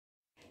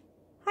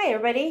Hi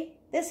everybody,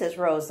 this is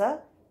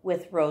Rosa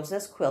with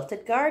Rosa's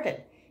Quilted Garden,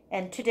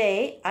 and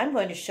today I'm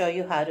going to show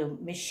you how to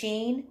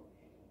machine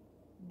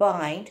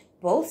bind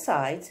both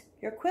sides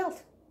your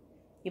quilt.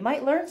 You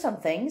might learn some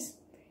things.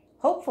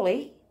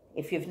 Hopefully,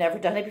 if you've never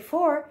done it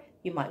before,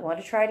 you might want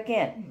to try it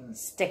again.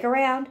 Stick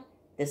around,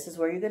 this is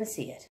where you're going to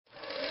see it.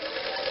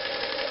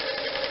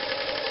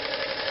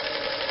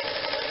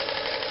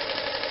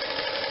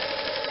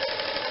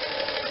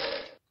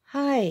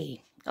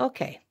 Hi,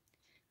 okay,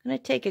 I'm going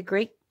to take a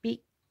great big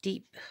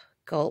deep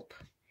gulp.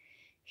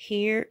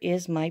 Here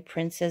is my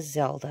Princess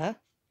Zelda.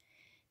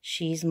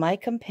 She's my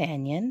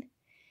companion.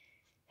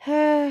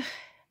 She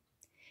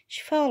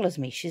follows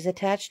me. She's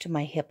attached to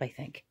my hip, I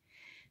think.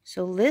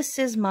 So this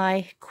is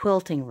my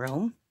quilting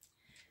room.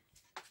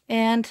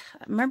 And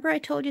remember I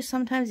told you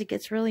sometimes it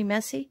gets really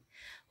messy?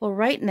 Well,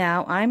 right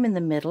now I'm in the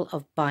middle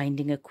of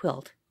binding a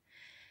quilt.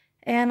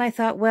 And I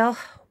thought, well,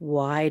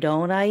 why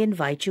don't I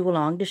invite you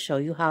along to show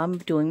you how I'm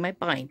doing my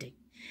binding?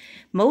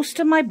 Most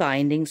of my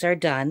bindings are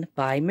done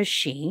by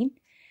machine.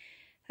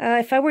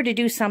 If I were to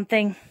do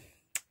something,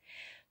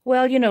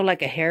 well, you know,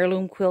 like a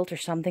heirloom quilt or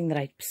something that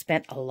I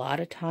spent a lot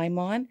of time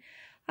on,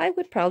 I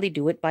would probably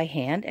do it by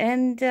hand.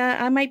 And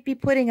I might be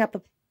putting up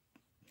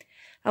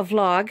a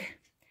vlog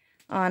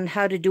on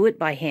how to do it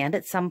by hand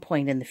at some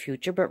point in the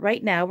future. But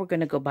right now, we're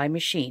going to go by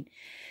machine.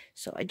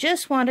 So I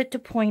just wanted to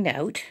point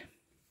out,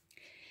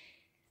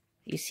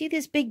 you see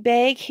this big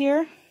bag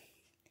here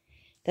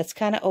that's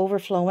kind of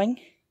overflowing?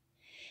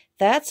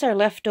 That's our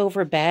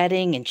leftover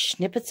batting and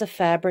snippets of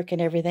fabric and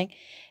everything.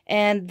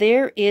 And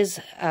there is,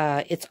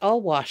 it's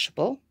all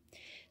washable.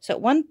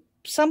 So at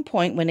some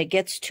point when it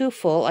gets too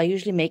full, I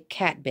usually make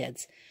cat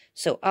beds.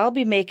 So I'll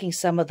be making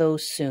some of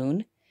those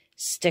soon.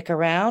 Stick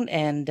around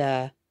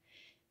and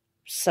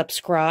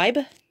subscribe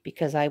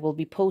because I will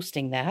be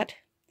posting that.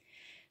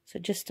 So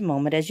just a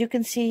moment. As you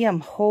can see, I'm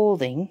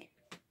holding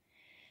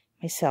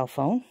my cell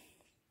phone.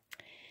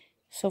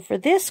 So for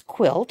this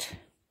quilt,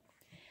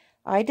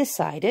 I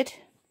decided...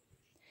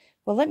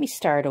 Well, let me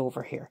start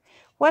over here.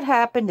 What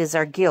happened is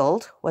our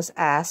guild was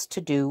asked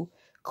to do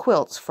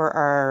quilts for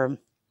our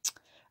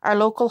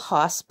local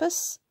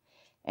hospice,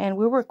 and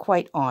we were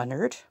quite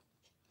honored.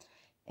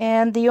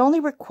 And the only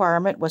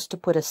requirement was to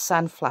put a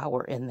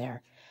sunflower in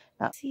there.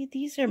 Now, see,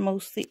 these are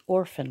mostly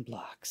orphan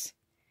blocks.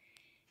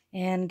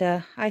 And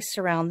I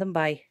surround them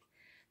by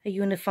a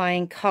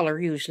unifying color,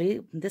 usually.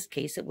 In this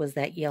case, it was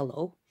that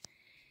yellow.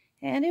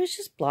 And it was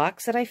just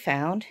blocks that I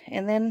found,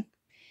 and then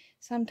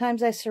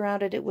sometimes I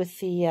surrounded it with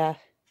the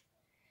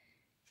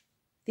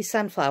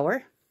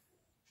sunflower.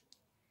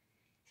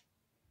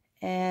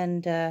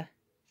 And as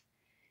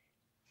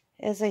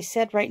I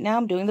said, right now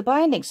I'm doing the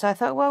binding. So I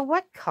thought, well,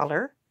 what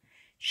color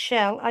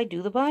shall I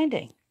do the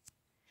binding?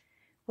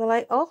 Well,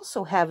 I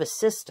also have a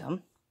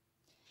system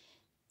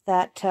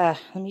that,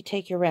 let me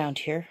take you around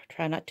here.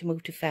 Try not to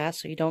move too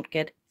fast so you don't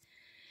get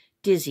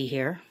dizzy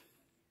here.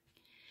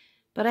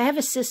 But I have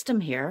a system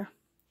here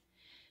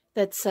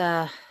that's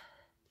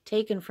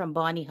taken from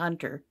Bonnie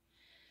Hunter.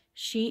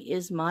 She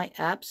is my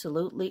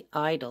absolutely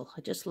idol.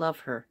 I just love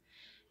her.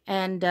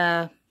 And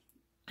I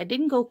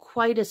didn't go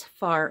quite as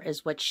far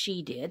as what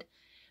she did,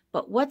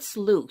 but what's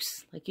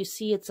loose, like you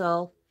see it's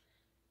all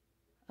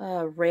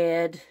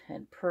red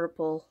and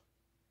purple.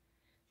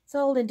 It's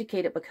all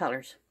indicated by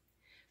colors.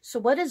 So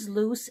what is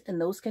loose in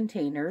those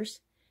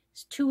containers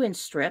is 2-inch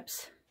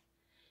strips,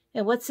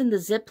 and what's in the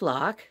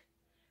Ziploc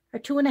are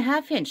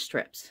 2.5-inch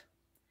strips.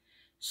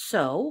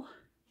 So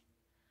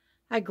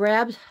I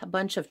grabbed a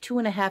bunch of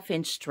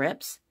 2.5-inch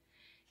strips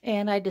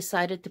and I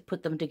decided to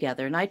put them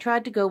together. And I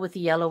tried to go with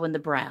the yellow and the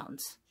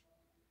browns.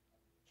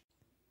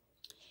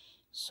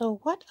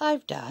 So what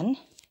I've done,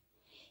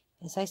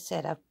 as I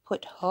said, I've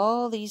put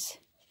all these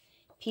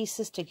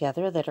pieces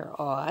together that are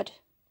odd.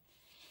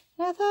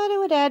 And I thought it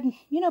would add,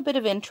 you know, a bit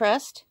of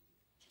interest.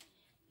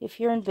 If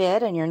you're in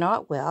bed and you're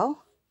not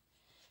well,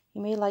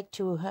 you may like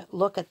to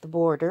look at the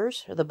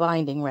borders, or the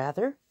binding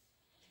rather,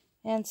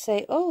 and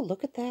say, oh,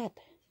 look at that.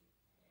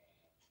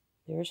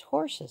 There's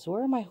horses.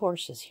 Where are my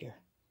horses here?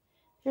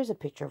 There's a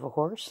picture of a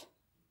horse.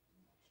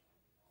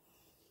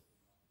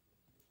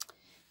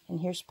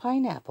 And here's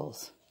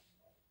pineapples.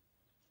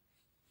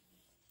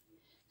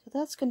 So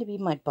that's going to be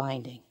my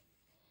binding.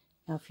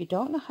 Now, if you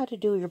don't know how to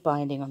do your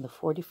binding on the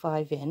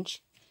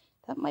 45-inch,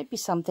 that might be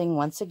something,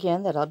 once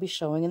again, that I'll be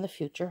showing in the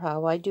future,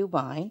 how I do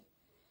mine.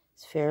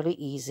 It's fairly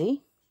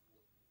easy.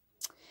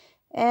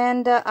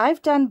 And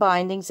I've done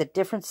bindings at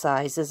different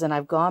sizes, and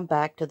I've gone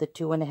back to the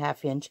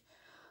 2.5-inch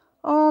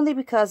only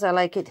because I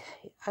like it.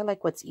 I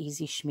like what's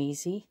easy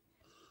schmeezy.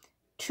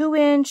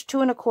 2-inch,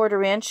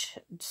 2.25-inch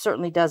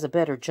certainly does a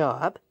better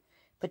job,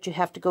 but you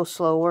have to go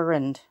slower,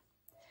 and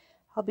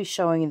I'll be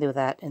showing you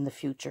that in the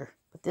future.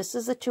 But this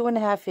is a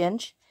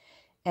 2.5-inch,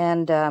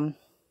 and I'm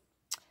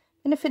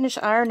going to finish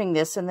ironing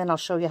this, and then I'll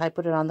show you how I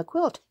put it on the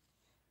quilt.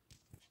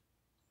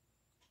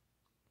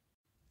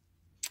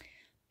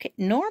 Okay,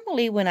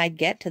 normally when I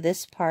get to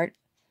this part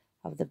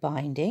of the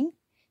binding,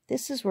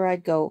 this is where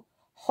I'd go,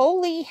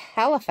 holy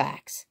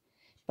Halifax.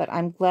 But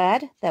I'm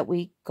glad that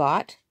we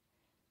got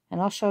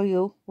and I'll show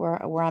you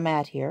where I'm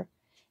at here.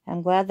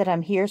 I'm glad that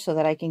I'm here so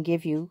that I can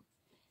give you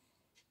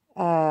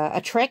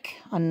a trick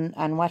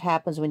on what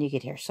happens when you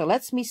get here. So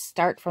let's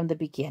start from the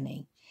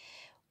beginning.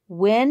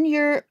 When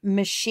you're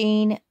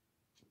machine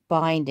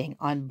binding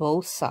on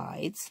both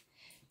sides,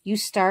 you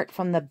start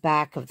from the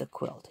back of the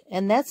quilt,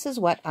 and this is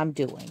what I'm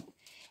doing.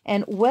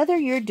 And whether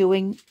you're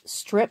doing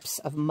strips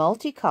of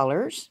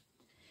multicolors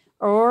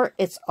or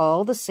it's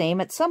all the same,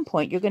 at some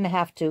point you're going to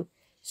have to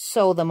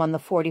sew them on the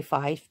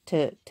 45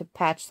 to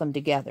patch them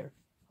together,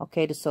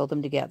 okay, to sew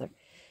them together.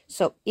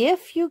 So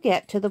if you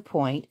get to the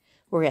point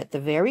we're at the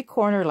very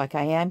corner like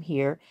I am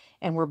here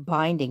and we're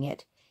binding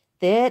it,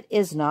 that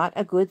is not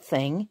a good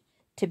thing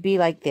to be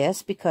like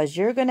this, because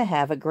you're going to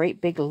have a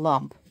great big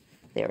lump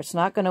there. It's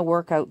not going to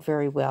work out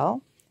very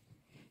well.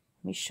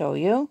 Let me show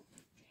you.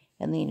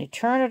 And then you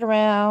turn it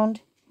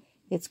around.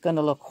 It's going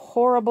to look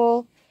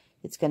horrible.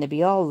 It's going to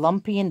be all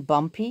lumpy and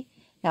bumpy.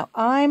 Now,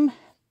 I'm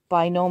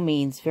by no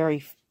means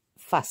very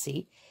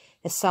fussy,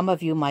 as some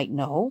of you might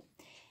know.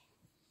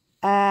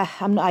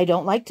 I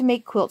don't like to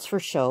make quilts for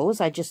shows.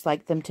 I just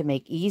like them to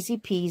make easy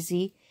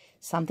peasy,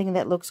 something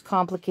that looks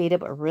complicated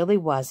but really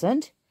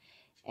wasn't.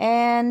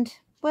 And,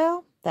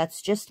 well,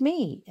 that's just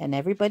me. And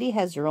everybody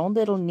has their own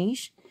little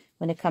niche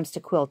when it comes to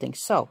quilting.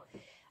 So,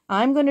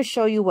 I'm going to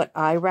show you what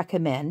I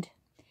recommend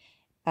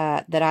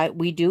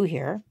we do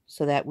here,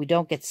 so that we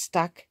don't get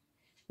stuck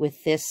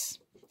with this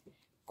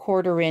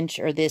 1/4 inch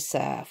or this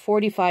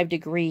 45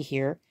 degree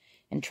here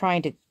and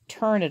trying to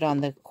turn it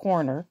on the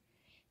corner.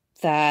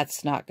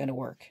 That's not going to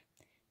work.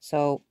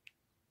 So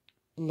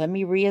let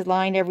me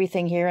realign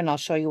everything here and I'll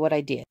show you what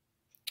I did.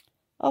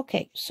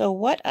 Okay, so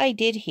what I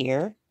did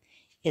here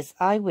is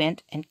I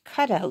went and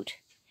cut out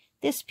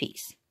this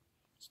piece.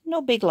 It's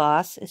no big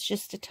loss. It's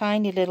just a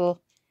tiny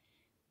little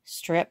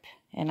strip,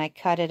 and I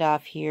cut it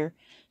off here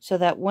so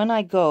that when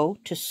I go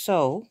to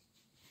sew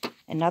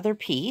another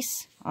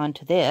piece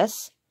onto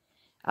this,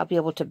 I'll be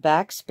able to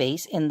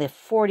backspace, and the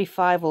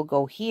 45 will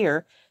go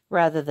here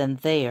rather than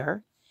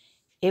there.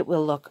 It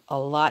will look a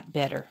lot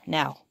better.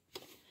 Now,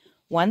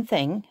 one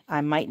thing,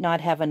 I might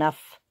not have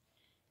enough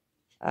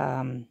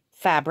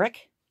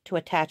fabric to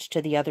attach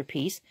to the other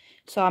piece,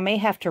 so I may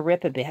have to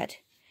rip a bit.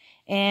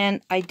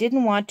 And I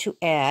didn't want to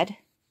add,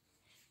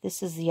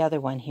 this is the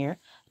other one here,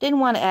 I didn't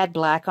want to add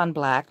black on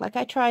black. Like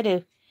I try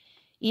to,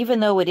 even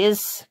though it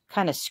is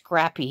kind of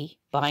scrappy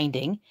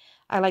binding,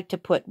 I like to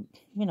put,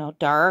 you know,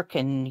 dark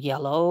and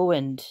yellow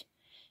and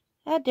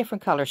add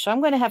different colors. So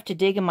I'm going to have to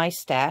dig in my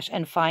stash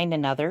and find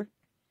another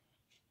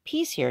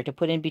piece here to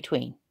put in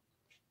between.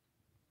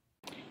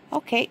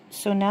 Okay,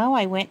 so now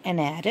I went and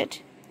added,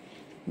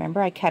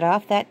 remember I cut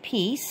off that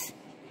piece,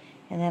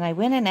 and then I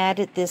went and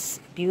added this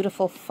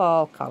beautiful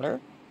fall color,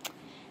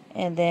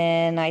 and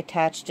then I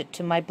attached it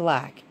to my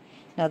black.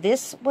 Now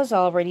this was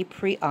already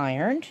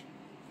pre-ironed.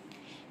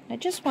 I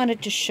just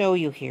wanted to show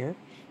you here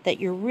that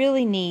you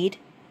really need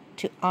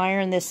to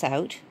iron this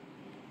out,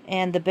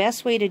 and the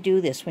best way to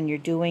do this when you're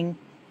doing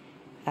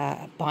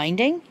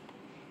binding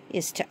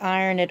is to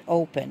iron it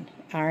open,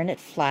 iron it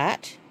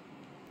flat.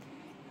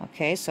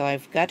 Okay, so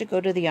I've got to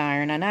go to the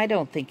iron, and I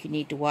don't think you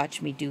need to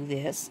watch me do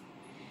this.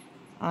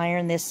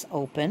 Iron this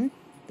open,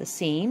 the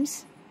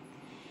seams,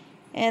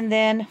 and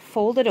then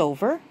fold it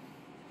over,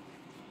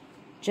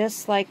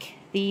 just like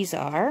these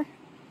are,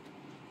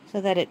 so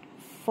that it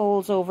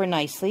folds over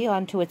nicely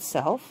onto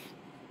itself,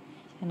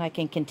 and I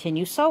can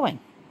continue sewing.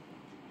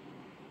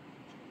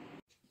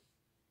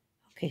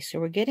 Okay,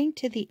 so we're getting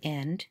to the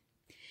end.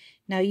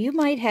 Now you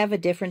might have a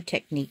different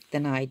technique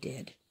than I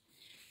did.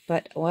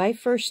 But when I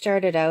first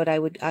started out, I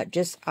would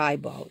just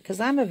eyeball it,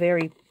 because I'm a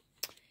very,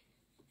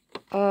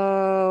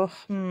 I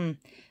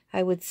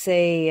would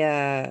say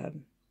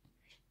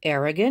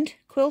arrogant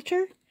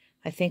quilter.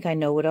 I think I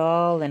know it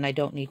all, and I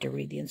don't need to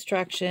read the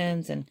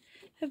instructions, and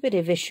I have a bit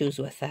of issues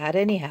with that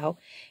anyhow.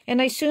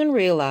 And I soon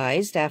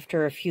realized,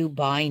 after a few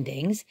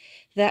bindings,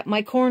 that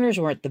my corners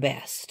weren't the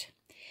best.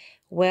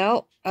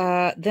 Well,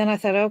 then I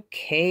thought,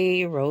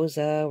 okay,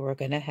 Rosa, we're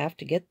going to have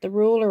to get the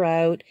ruler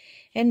out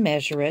and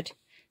measure it.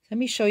 Let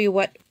me show you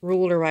what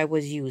ruler I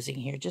was using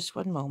here. Just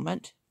one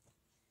moment.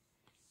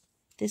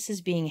 This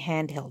is being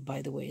handheld,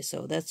 by the way,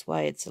 so that's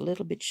why it's a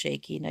little bit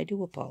shaky, and I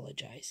do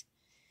apologize.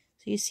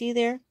 So you see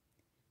there?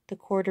 The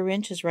 1/4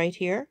 inch is right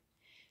here.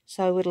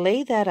 So I would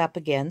lay that up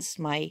against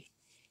my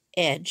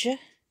edge,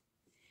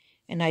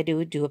 and I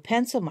would do a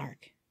pencil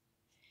mark.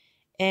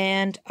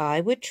 And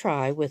I would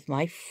try with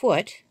my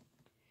foot,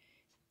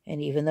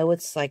 and even though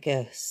it's like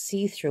a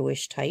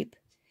see-through-ish type,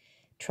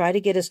 try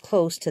to get as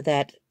close to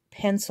that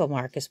pencil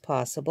mark as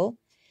possible.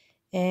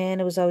 And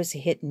it was always a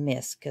hit and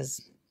miss,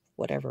 because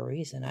whatever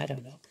reason, I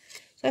don't know.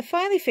 So I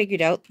finally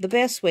figured out the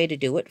best way to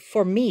do it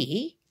for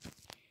me.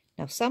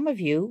 Now some of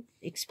you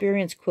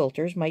experienced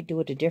quilters might do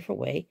it a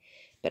different way,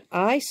 but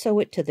I sew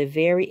it to the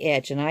very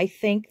edge, and I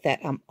think that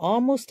I'm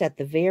almost at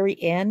the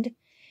very end,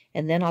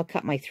 and then I'll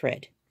cut my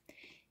thread.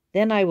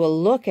 Then I will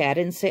look at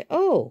it and say,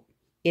 oh,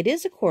 it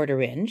is a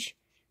 1/4 inch.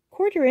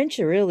 1/4 inch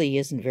really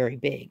isn't very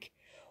big.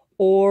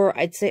 Or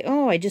I'd say,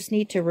 oh, I just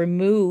need to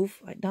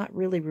remove, not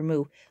really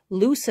remove,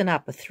 loosen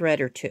up a thread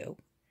or two.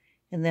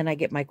 And then I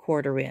get my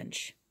 1/4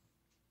 inch.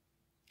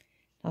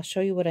 I'll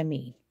show you what I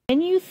mean.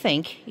 When you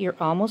think you're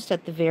almost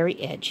at the very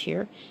edge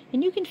here,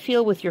 and you can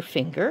feel with your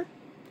finger,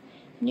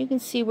 and you can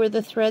see where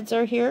the threads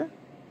are here.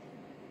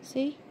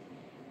 See?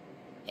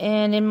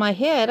 And in my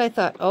head, I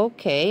thought,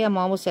 okay, I'm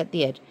almost at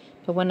the edge.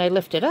 But when I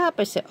lift it up,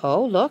 I said,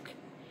 oh, look,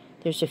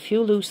 there's a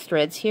few loose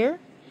threads here,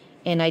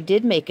 and I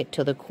did make it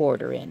to the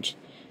 1/4 inch.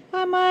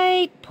 I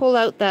might pull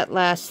out that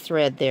last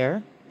thread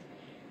there.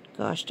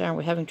 Gosh darn,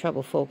 we're having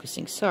trouble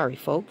focusing. Sorry,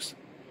 folks.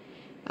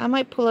 I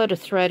might pull out a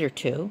thread or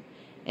two,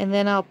 and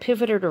then I'll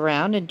pivot it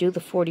around and do the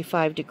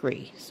 45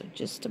 degree. So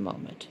just a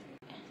moment.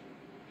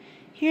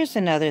 Here's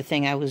another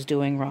thing I was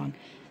doing wrong.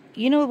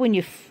 You know when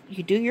you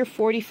do your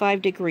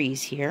 45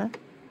 degrees here,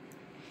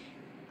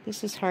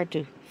 this is hard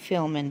to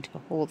film and to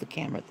hold the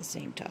camera at the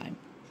same time.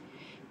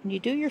 When you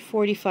do your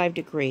 45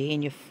 degree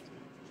and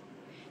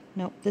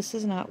nope, this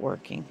is not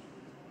working.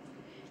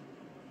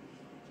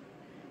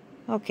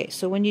 Okay,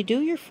 so when you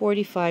do your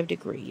 45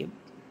 degree,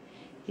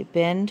 you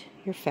bend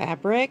your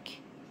fabric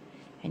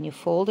and you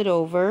fold it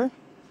over,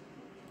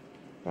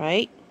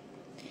 right?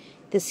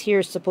 This here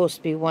is supposed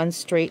to be one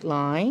straight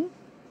line,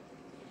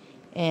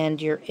 and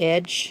your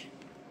edge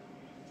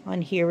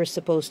on here is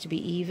supposed to be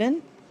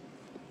even.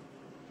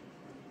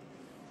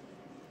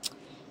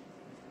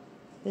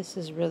 This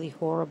is really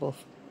horrible,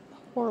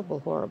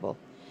 horrible, horrible.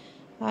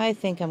 I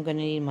think I'm going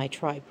to need my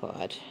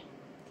tripod.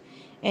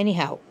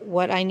 Anyhow,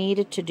 what I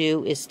needed to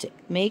do is to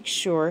make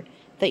sure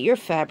that your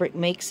fabric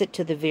makes it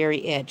to the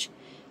very edge.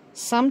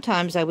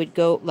 Sometimes I would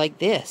go like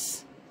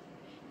this.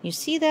 You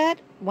see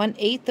that?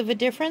 1/8 of a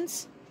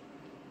difference?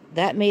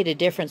 That made a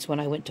difference when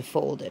I went to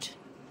fold it.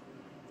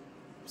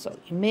 So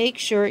you make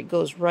sure it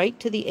goes right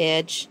to the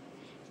edge.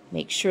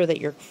 Make sure that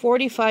you're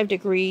 45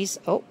 degrees.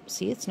 Oh,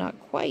 see, it's not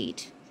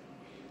quite.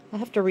 I'll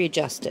have to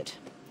readjust it.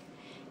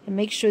 And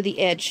make sure the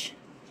edge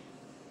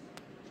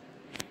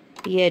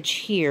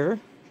here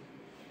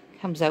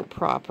comes out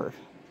proper.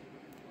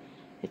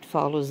 It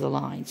follows the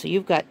line. So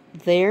you've got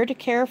there to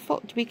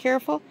be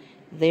careful,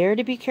 there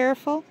to be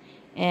careful,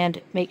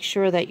 and make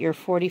sure that your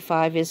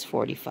 45 is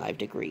 45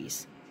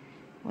 degrees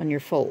on your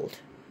fold.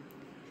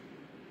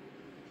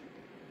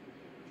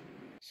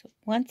 So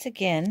once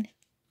again,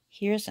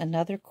 here's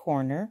another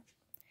corner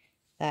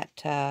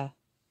that,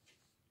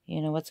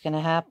 you know what's going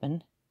to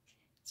happen.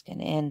 It's going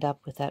to end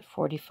up with that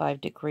 45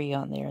 degree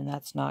on there, and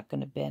that's not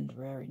going to bend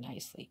very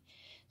nicely.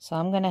 So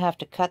I'm going to have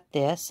to cut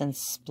this and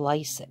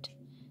splice it.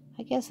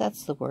 I guess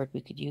that's the word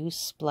we could use,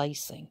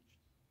 splicing.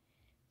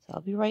 So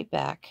I'll be right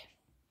back.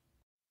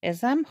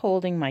 As I'm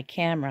holding my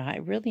camera, I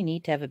really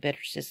need to have a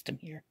better system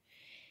here.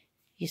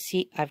 You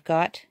see, I'm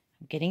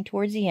getting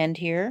towards the end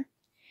here,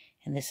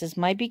 and this is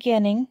my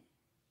beginning.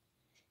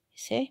 You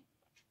see?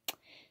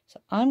 So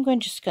I'm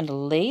just going to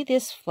lay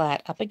this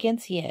flat up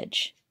against the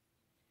edge.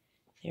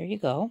 There you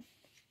go.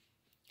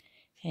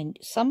 And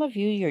some of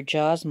you, your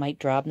jaws might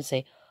drop and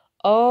say,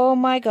 oh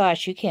my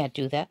gosh, you can't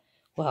do that.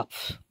 Well,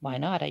 why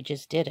not? I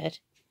just did it.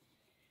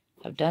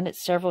 I've done it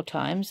several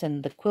times,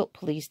 and the quilt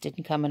police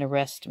didn't come and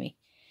arrest me.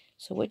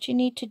 So what you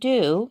need to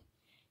do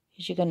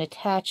is you're going to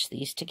attach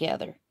these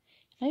together.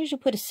 I usually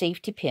put a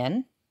safety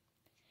pin.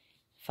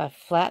 If I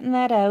flatten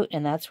that out,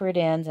 and that's where it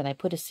ends, and I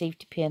put a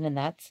safety pin, and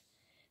that's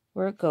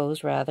where it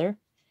goes, rather.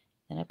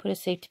 Then I put a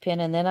safety pin,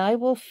 and then I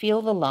will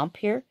feel the lump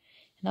here,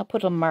 and I'll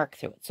put a mark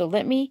through it. So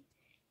let me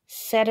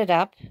set it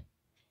up,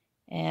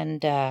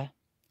 and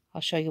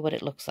I'll show you what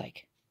it looks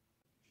like.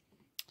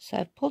 So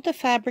I've pulled the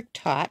fabric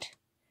taut,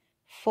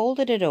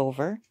 folded it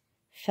over,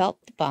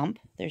 felt the bump.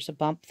 There's a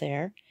bump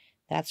there.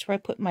 That's where I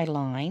put my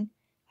line.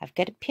 I've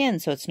got it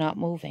pinned so it's not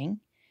moving.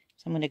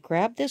 So I'm going to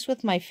grab this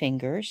with my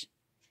fingers,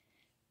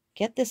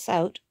 get this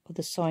out of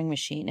the sewing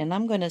machine, and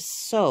I'm going to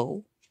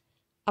sew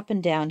up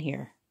and down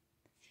here.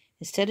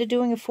 Instead of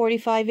doing a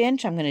 45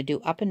 inch, I'm going to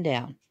do up and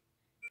down.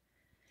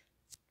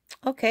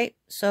 Okay,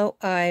 so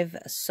I've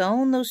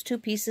sewn those two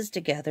pieces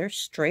together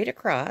straight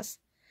across,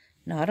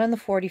 not on the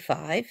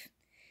 45,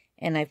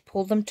 and I've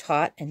pulled them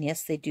taut, and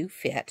yes, they do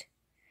fit.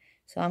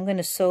 So I'm going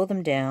to sew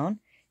them down,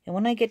 and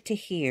when I get to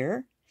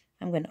here,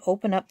 I'm going to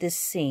open up this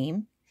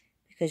seam,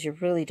 because you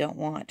really don't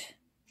want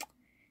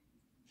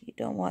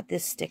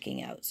this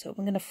sticking out. So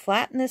I'm going to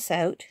flatten this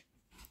out,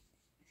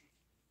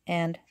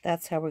 and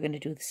that's how we're going to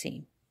do the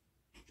seam.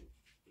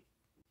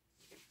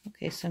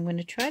 Okay, so I'm going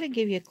to try to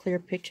give you a clear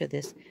picture of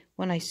this.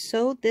 When I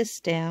sewed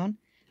this down,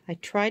 I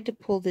tried to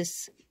pull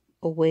this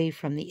away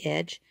from the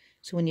edge,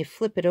 so when you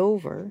flip it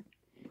over,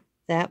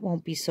 that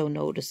won't be so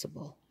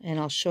noticeable. And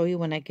I'll show you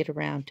when I get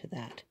around to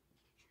that,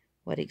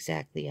 what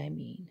exactly I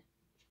mean.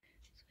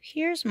 So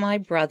here's my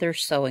Brother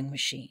sewing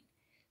machine.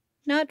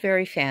 Not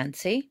very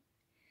fancy.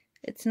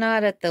 It's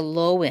not at the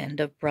low end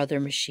of Brother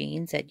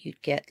machines that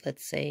you'd get,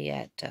 let's say,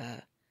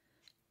 at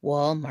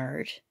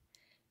Walmart.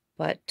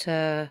 But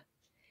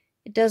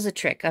it does a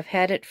trick. I've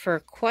had it for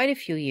quite a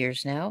few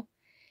years now.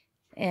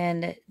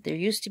 And there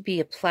used to be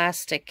a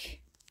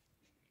plastic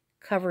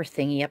cover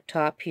thingy up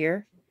top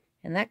here.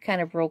 And that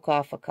kind of broke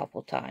off a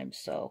couple times,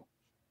 so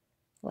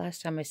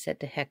last time I said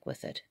to heck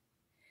with it.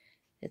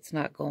 It's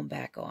not going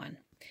back on.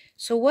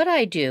 So what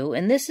I do,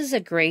 and this is a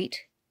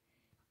great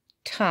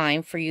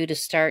time for you to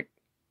start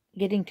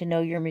getting to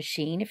know your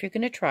machine if you're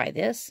going to try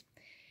this,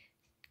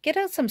 get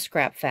out some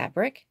scrap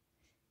fabric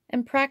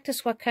and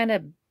practice what kind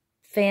of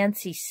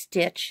fancy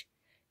stitch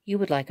you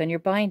would like on your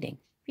binding.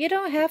 You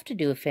don't have to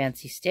do a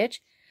fancy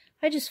stitch.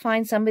 I just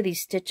find some of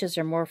these stitches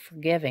are more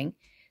forgiving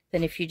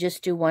than if you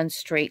just do one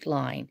straight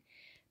line.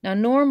 Now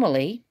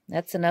normally,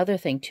 that's another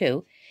thing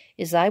too,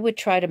 is I would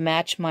try to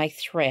match my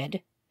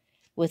thread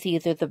with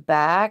either the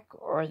back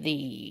or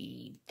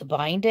the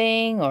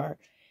binding, or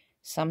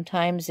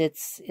sometimes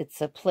it's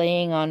a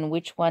playing on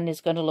which one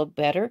is going to look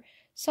better.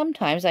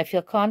 Sometimes I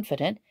feel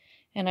confident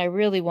and I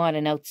really want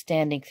an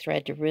outstanding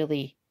thread to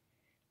really,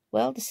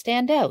 well, to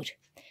stand out.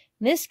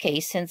 In this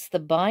case, since the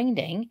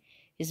binding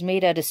is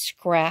made out of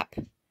scrap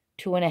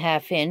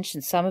 2.5 inch,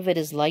 and some of it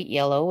is light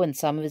yellow and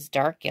some of it is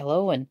dark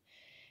yellow, and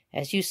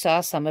as you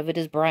saw, some of it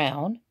is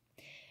brown,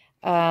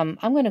 I'm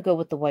going to go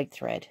with the white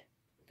thread.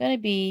 I'm going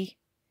to be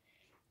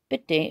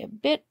a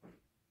bit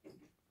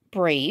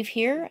brave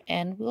here,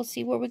 and we'll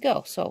see where we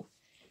go. So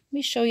let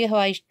me show you how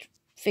I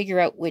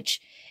figure out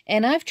which,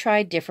 and I've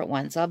tried different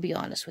ones, I'll be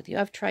honest with you.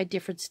 I've tried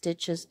different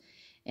stitches,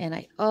 and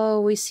I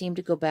always seem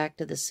to go back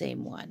to the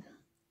same one.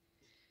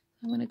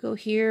 I'm going to go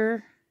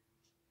here.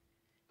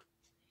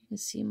 You can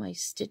see my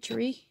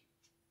stitchery.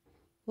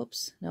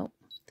 Whoops, nope,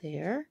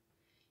 there.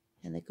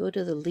 And I go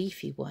to the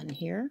leafy one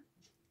here,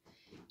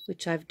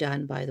 which I've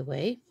done, by the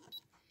way.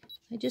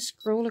 I just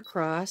scroll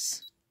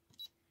across.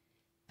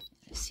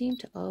 I seem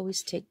to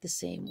always take the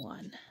same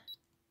one.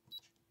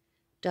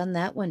 Done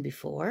that one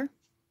before.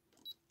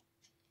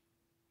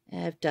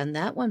 I've done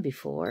that one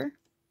before.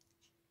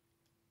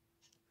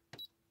 I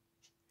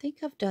think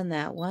I've done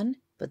that one,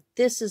 but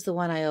this is the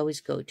one I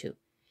always go to.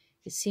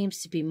 It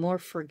seems to be more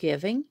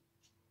forgiving.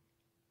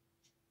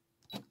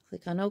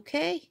 Click on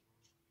OK.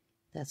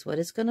 That's what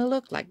it's going to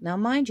look like. Now,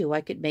 mind you,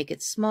 I could make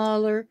it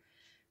smaller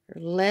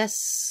or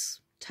less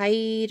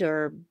tight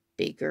or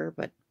bigger,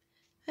 but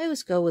I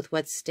always go with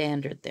what's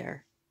standard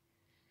there.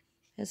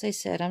 As I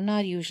said, I'm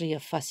not usually a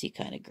fussy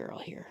kind of girl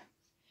here.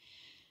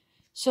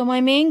 So my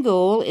main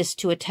goal is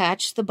to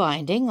attach the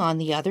binding on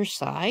the other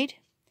side,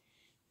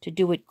 to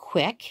do it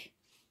quick,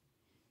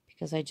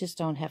 because I just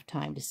don't have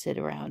time to sit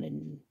around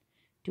and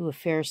do a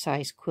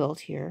fair-sized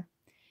quilt here,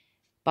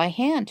 by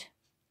hand.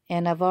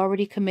 And I've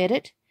already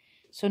committed.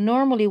 So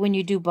normally when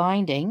you do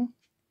binding,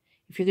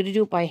 if you're going to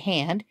do it by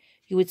hand,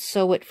 you would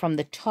sew it from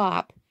the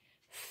top,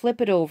 flip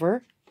it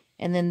over,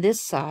 and then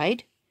this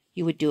side,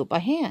 you would do it by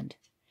hand.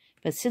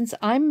 But since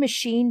I'm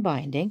machine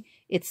binding,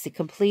 it's the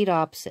complete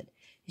opposite.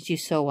 Is you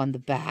sew on the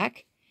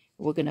back,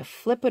 we're going to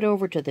flip it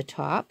over to the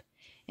top,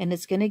 and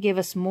it's going to give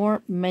us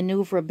more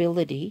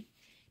maneuverability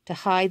to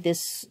hide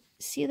this.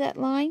 See that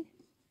line?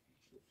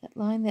 That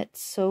line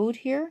that's sewed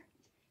here?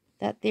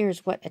 That there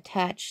is what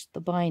attached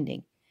the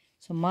binding.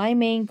 So my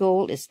main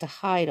goal is to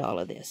hide all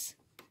of this,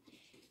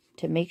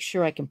 to make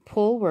sure I can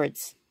pull where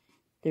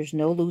there's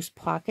no loose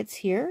pockets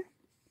here,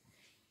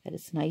 that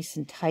it's nice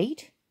and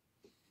tight,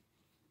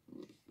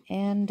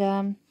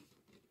 and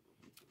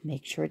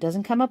make sure it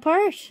doesn't come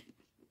apart.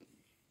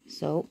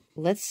 So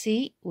let's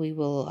see.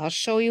 I'll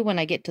show you when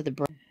I get to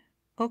the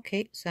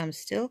Okay, so I'm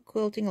still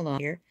quilting along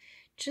here.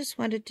 Just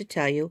wanted to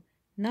tell you,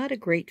 not a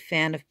great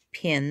fan of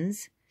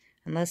pins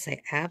unless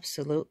I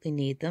absolutely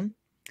need them.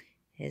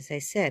 As I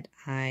said,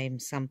 I'm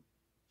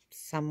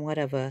somewhat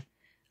of a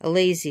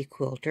lazy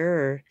quilter,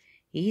 or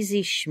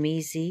easy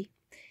schmeezy.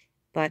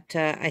 But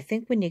I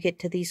think when you get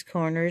to these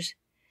corners,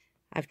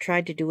 I've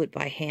tried to do it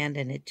by hand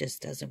and it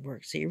just doesn't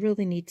work. So you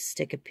really need to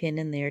stick a pin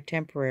in there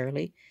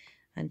temporarily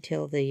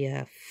until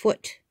the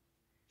foot,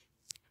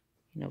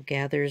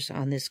 gathers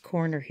on this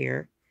corner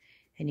here,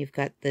 and you've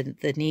got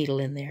the needle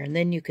in there. And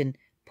then you can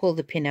pull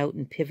the pin out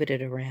and pivot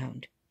it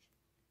around.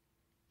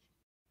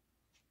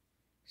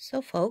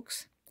 So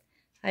folks,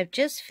 I've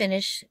just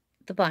finished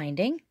the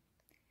binding.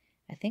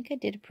 I think I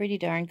did a pretty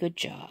darn good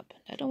job.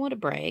 I don't want to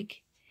brag,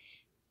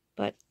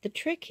 but the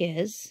trick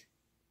is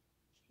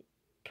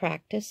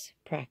practice,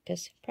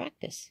 practice,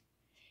 practice.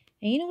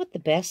 And you know what the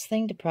best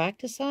thing to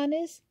practice on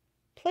is?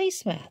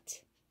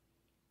 Placemats.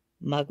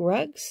 Mug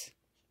rugs,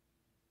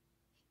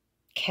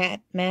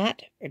 cat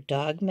mat or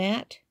dog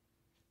mat.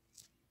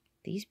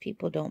 These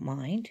people don't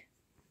mind.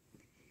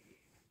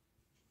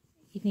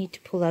 You need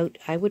to pull out,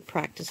 I would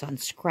practice on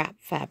scrap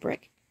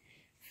fabric.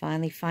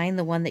 Finally find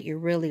the one that you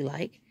really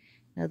like.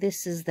 Now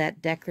this is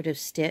that decorative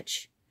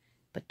stitch,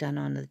 but done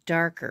on the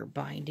darker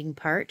binding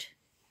part.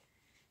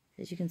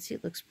 As you can see,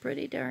 it looks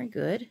pretty darn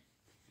good.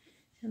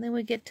 And then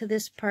we get to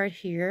this part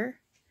here,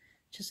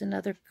 which is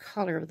another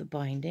color of the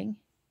binding.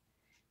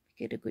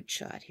 Get a good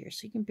shot here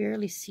so you can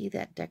barely see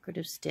that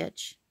decorative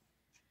stitch.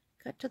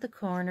 Cut to the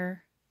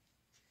corner,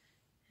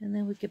 and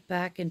then we get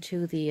back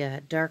into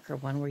the darker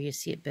one where you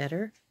see it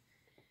better,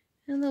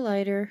 and the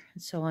lighter,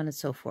 and so on and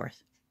so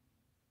forth.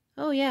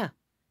 Oh yeah,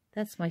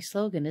 that's my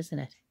slogan, isn't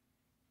it?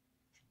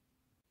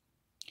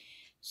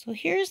 So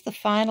here's the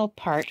final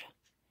part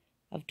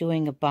of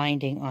doing a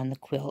binding on the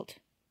quilt.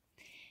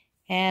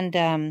 And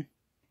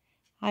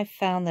I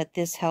found that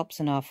this helps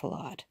an awful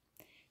lot.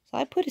 So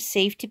I put a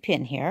safety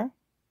pin here.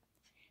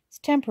 It's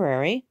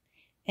temporary,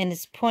 and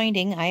it's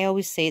pointing, I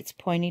always say it's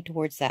pointing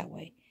towards that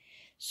way.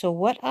 So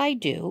what I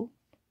do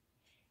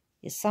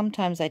is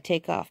sometimes I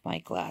take off my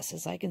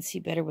glasses. I can see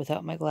better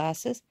without my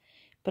glasses,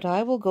 but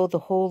I will go the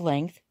whole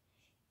length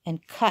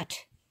and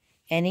cut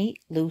any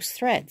loose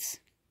threads.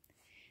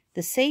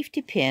 The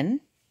safety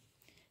pin,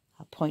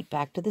 I'll point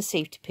back to the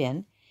safety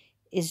pin,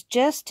 is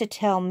just to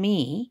tell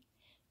me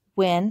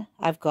when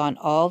I've gone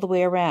all the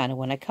way around. And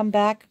when I come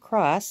back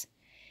across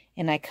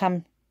and I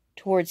come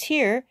towards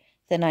here,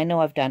 then I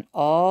know I've done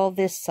all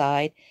this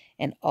side,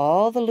 and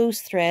all the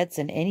loose threads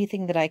and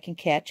anything that I can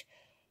catch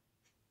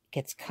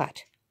gets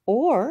cut.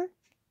 Or,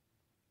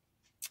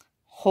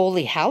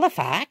 holy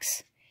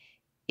Halifax,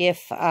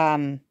 if,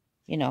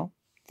 you know,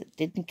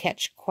 didn't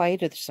catch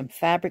quite, or there's some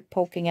fabric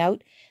poking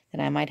out, then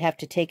I might have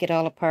to take it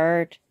all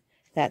apart,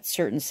 that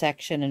certain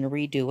section, and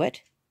redo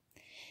it.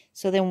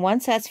 So then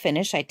once that's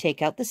finished, I take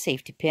out the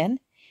safety pin,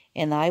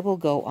 and I will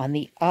go on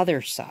the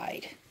other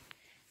side.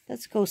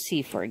 Let's go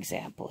see, for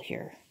example,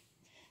 here.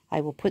 I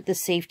will put the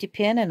safety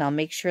pin, and I'll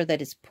make sure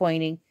that it's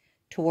pointing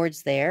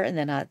towards there, and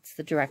then that's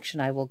the direction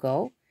I will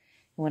go.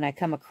 When I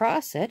come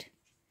across it,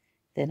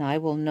 then I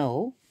will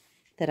know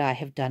that I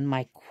have done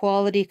my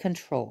quality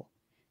control.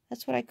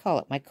 That's what I call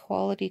it, my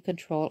quality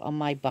control on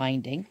my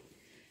binding,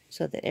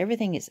 so that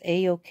everything is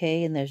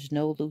A-OK and there's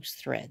no loose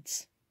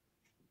threads.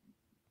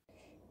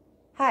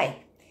 Hi,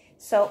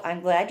 so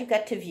I'm glad you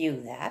got to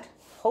view that.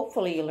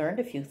 Hopefully you learned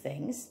a few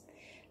things.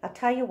 I'll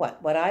tell you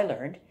what I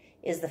learned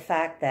is the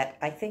fact that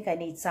I think I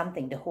need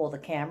something to hold the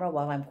camera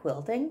while I'm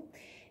quilting.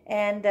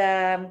 And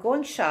I'm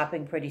going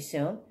shopping pretty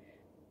soon.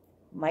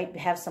 Might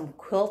have some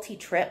quilty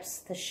trips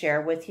to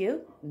share with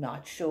you,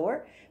 not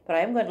sure, but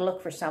I'm going to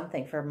look for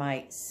something for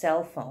my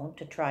cell phone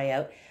to try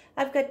out.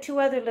 I've got 2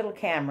 other little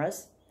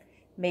cameras.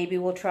 Maybe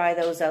we'll try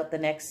those out the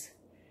next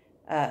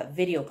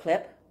video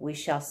clip. We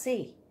shall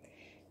see.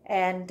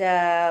 And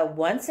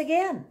once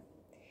again,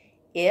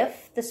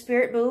 if the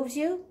spirit moves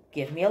you,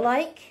 give me a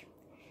like,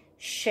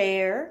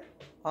 share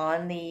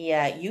on the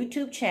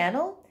YouTube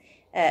channel,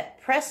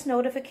 press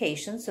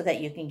notifications so that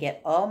you can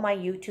get all my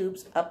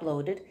YouTubes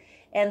uploaded.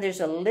 And there's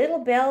a little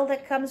bell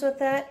that comes with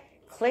that.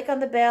 Click on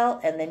the bell,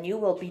 and then you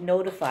will be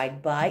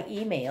notified by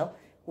email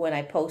when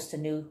I post a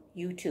new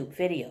YouTube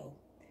video.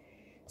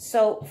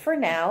 So for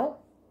now,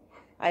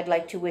 I'd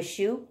like to wish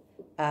you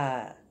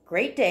a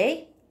great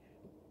day.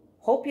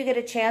 Hope you get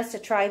a chance to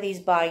try these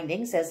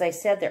bindings. As I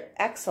said, they're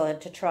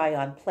excellent to try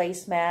on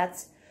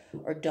placemats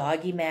or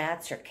doggy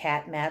mats or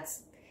cat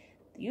mats.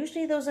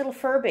 Usually those little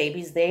fur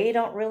babies, they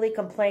don't really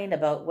complain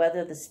about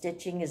whether the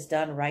stitching is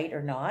done right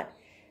or not.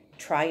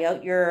 Try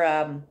out your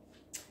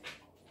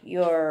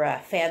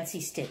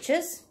fancy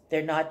stitches.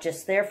 They're not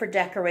just there for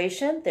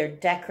decoration. They're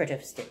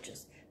decorative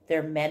stitches.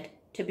 They're meant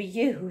to be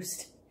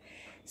used.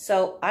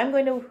 So I'm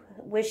going to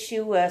wish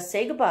you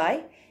say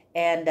goodbye,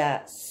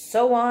 and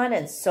so on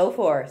and so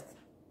forth.